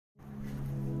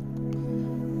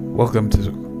Welcome to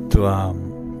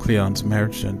Cleons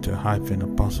Marriage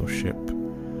Center-Apostleship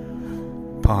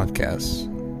podcast.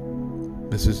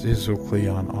 This is Israel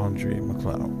Cleon Andre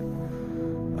McLeod.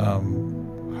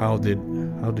 How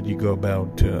did you go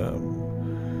about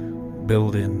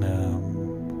building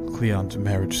Cleons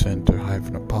Marriage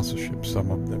Center-Apostleship?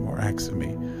 Some of them are asking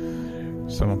me.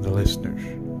 Some of the listeners.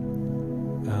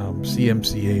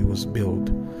 CMCA was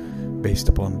built based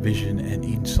upon vision and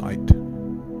insight.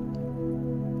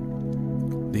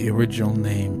 The original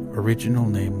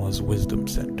name was Wisdom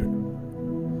Center,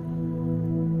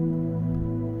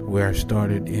 where I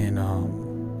started in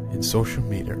social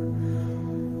media,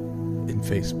 in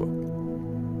Facebook,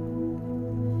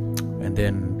 and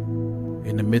then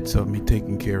in the midst of me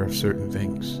taking care of certain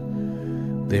things,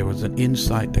 there was an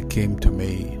insight that came to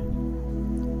me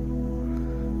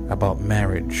about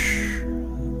marriage,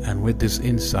 and with this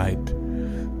insight,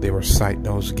 there was sight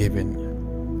that was given.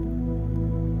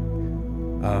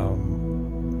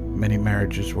 Many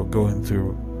marriages were going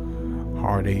through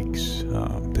heartaches,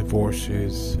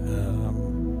 divorces,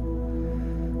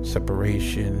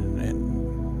 separation,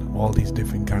 and all these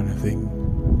different kind of things.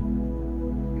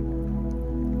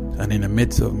 And in the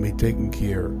midst of me taking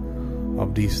care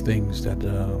of these things that,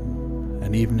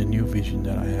 and even the new vision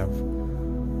that I have,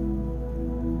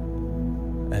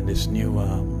 and this new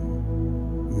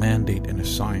mandate and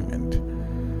assignment,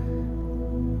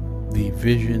 the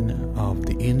vision of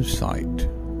the insight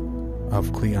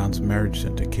of Cleons Marriage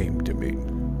Center came to me.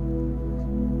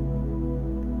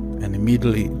 And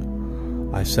immediately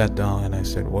I sat down and I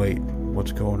said, wait,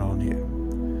 what's going on here?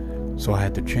 So I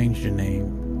had to change the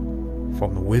name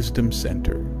from the Wisdom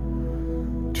Center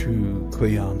to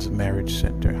Cleons Marriage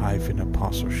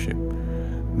Center-Apostleship.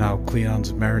 Now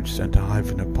Cleons Marriage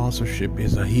Center-Apostleship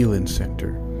is a healing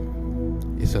center.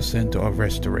 It's a center of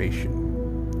restoration,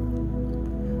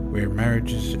 where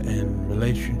marriages and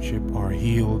relationship are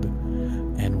healed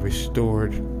and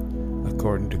restored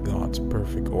according to God's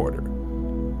perfect order.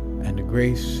 And the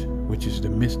grace, which is the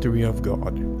mystery of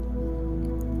God,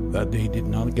 that they did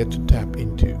not get to tap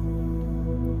into.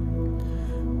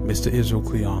 Mr. Israel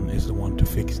Cleon is the one to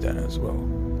fix that as well.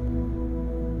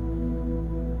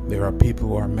 There are people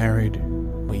who are married,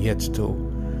 but yet still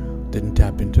didn't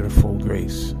tap into the full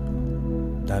grace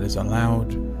that is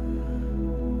allowed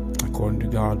according to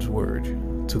God's word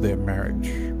to their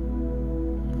marriage.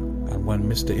 And when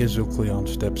Mr. Israel Cleon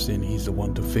steps in, he's the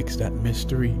one to fix that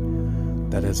mystery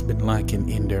that has been lacking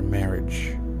in their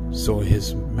marriage. So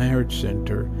his marriage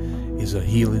center is a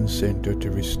healing center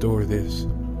to restore this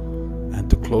and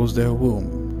to close their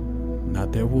womb,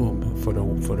 not their womb, for the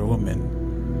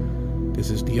woman. This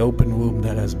is the open womb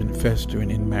that has been festering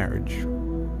in marriage,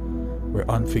 where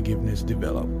unforgiveness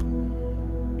develop.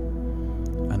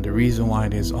 And the reason why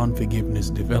there's unforgiveness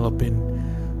developing,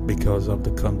 because of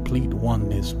the complete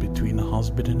oneness between a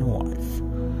husband and a wife,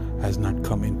 has not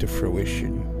come into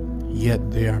fruition.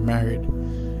 Yet they are married,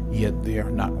 yet they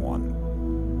are not one.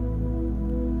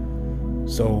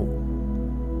 So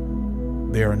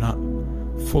they are not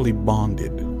fully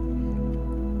bonded,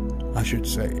 I should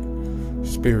say,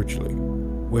 spiritually.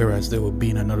 Whereas they will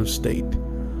be in another state,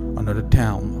 another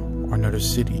town, or another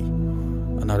city,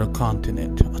 another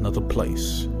continent, another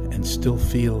place, and still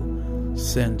feel,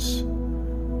 sense,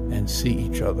 and see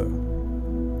each other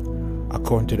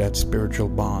according to that spiritual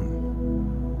bond.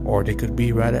 Or they could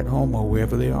be right at home or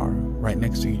wherever they are, right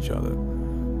next to each other,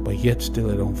 but yet still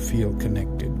they don't feel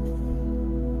connected.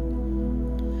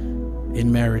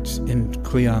 In marriage, in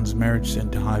Cleons Marriage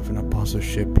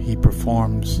Center-Apostleship, he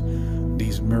performs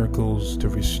these miracles to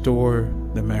restore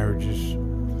the marriages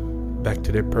back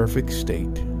to their perfect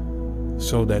state,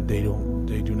 so that they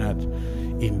do not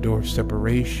endure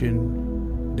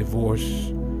separation,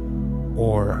 divorce,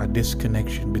 or a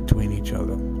disconnection between each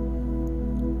other.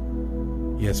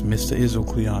 Yes, Mr. Israel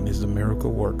Cleon is the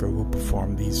miracle worker who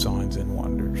performed these signs and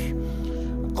wonders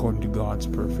according to God's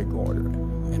perfect order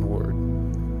and word.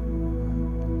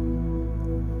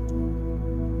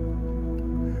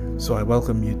 So I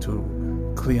welcome you to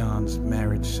Cleons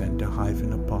Marriage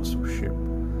Center-Apostleship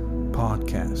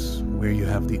podcast, where you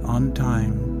have the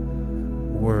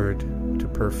on-time word to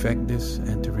perfect this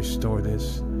and to restore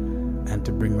this and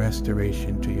to bring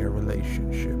restoration to your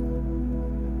relationship.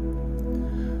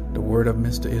 The word of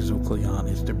Mr. Israel Cleon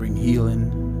is to bring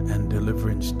healing and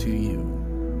deliverance to you.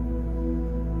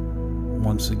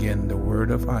 Once again, the word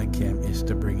of ICAM is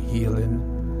to bring healing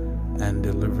and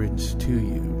deliverance to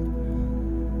you.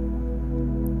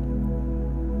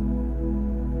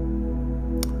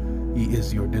 He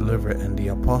is your deliverer, and the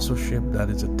apostleship that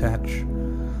is attached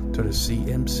to the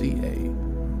CMCA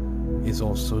is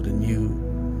also the new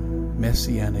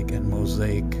Messianic and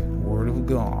Mosaic Word of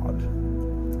God,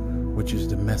 which is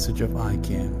the message of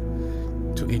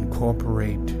ICANN, to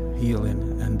incorporate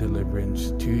healing and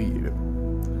deliverance to you,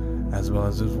 as well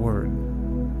as His Word.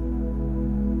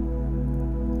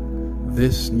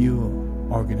 This new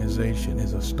organization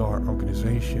is a star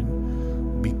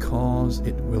organization because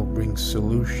it will bring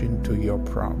solution to your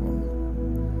problem.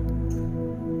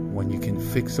 When you can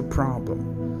fix a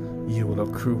problem, you will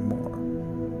accrue more.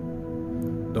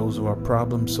 Those who are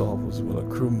problem solvers will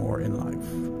accrue more in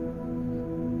life.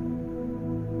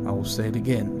 I will say it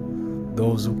again.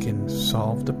 Those who can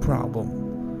solve the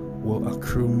problem will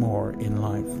accrue more in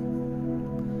life.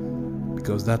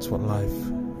 Because that's what life...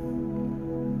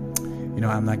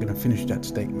 I'm not going to finish that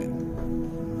statement.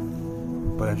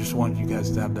 But I just wanted you guys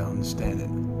to have that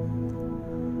understanding.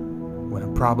 When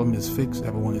a problem is fixed,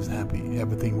 everyone is happy.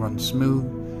 Everything runs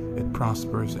smooth, it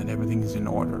prospers, and everything is in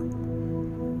order.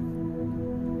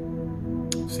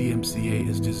 CMCA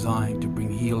is designed to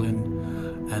bring healing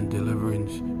and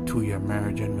deliverance to your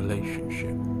marriage and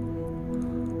relationship.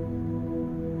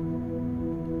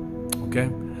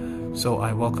 Okay? So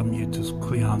I welcome you to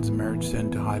Cleons Marriage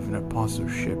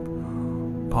Center-Apostleship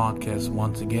podcast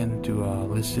once again to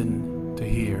listen, to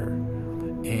hear,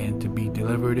 and to be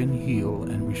delivered and healed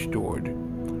and restored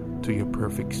to your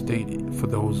perfect state for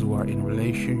those who are in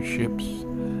relationships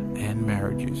and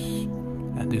marriages.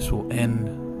 And this will end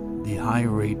the high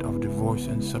rate of divorce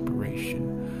and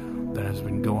separation that has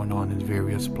been going on in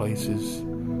various places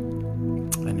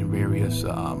and in various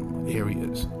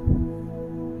areas.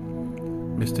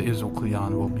 Mr. Israel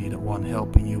Cleon will be the one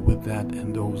helping you with that,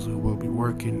 and those who will be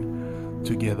working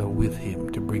together with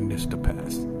him to bring this to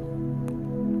pass.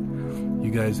 You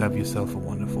guys have yourself a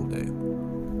wonderful day.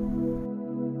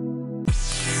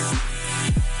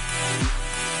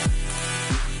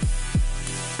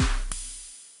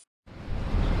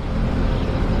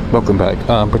 Welcome back.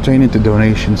 Pertaining to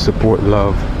donation, support,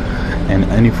 love, and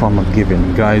any form of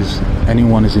giving, guys,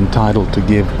 anyone is entitled to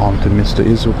give onto Mr.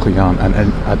 Israel Cleon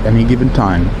at any given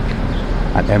time,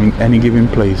 at any given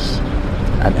place,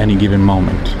 at any given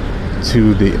moment,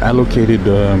 to the allocated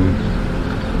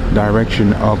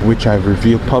direction of which I've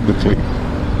revealed publicly,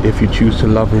 if you choose to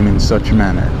love him in such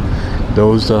manner.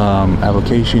 Those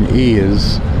allocation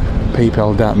is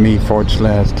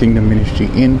paypal.me/Kingdom Ministry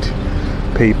Int,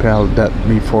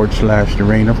 paypal.me/The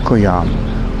Reign of Cleon,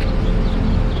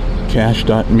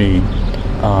 cash.me/The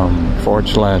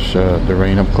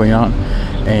Reign of Cleon,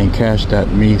 and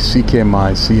cash.me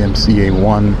CKMI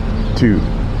CMCA12,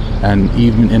 and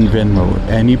even in Venmo.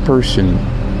 Any person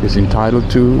is entitled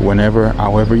to, whenever,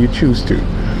 however you choose to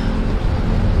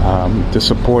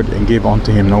support and give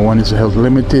unto him. No one is held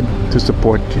limited to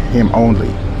support him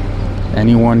only.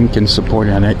 Anyone can support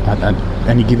at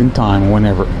any given time,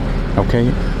 whenever.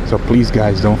 Okay, so please,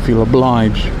 guys, don't feel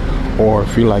obliged or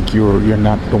feel like you're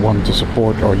not the one to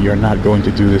support, or you're not going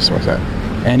to do this or that.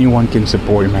 Anyone can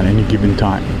support him at any given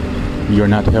time. You're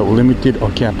not held limited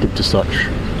or captive to such.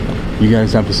 You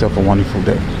guys have yourself a wonderful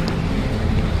day.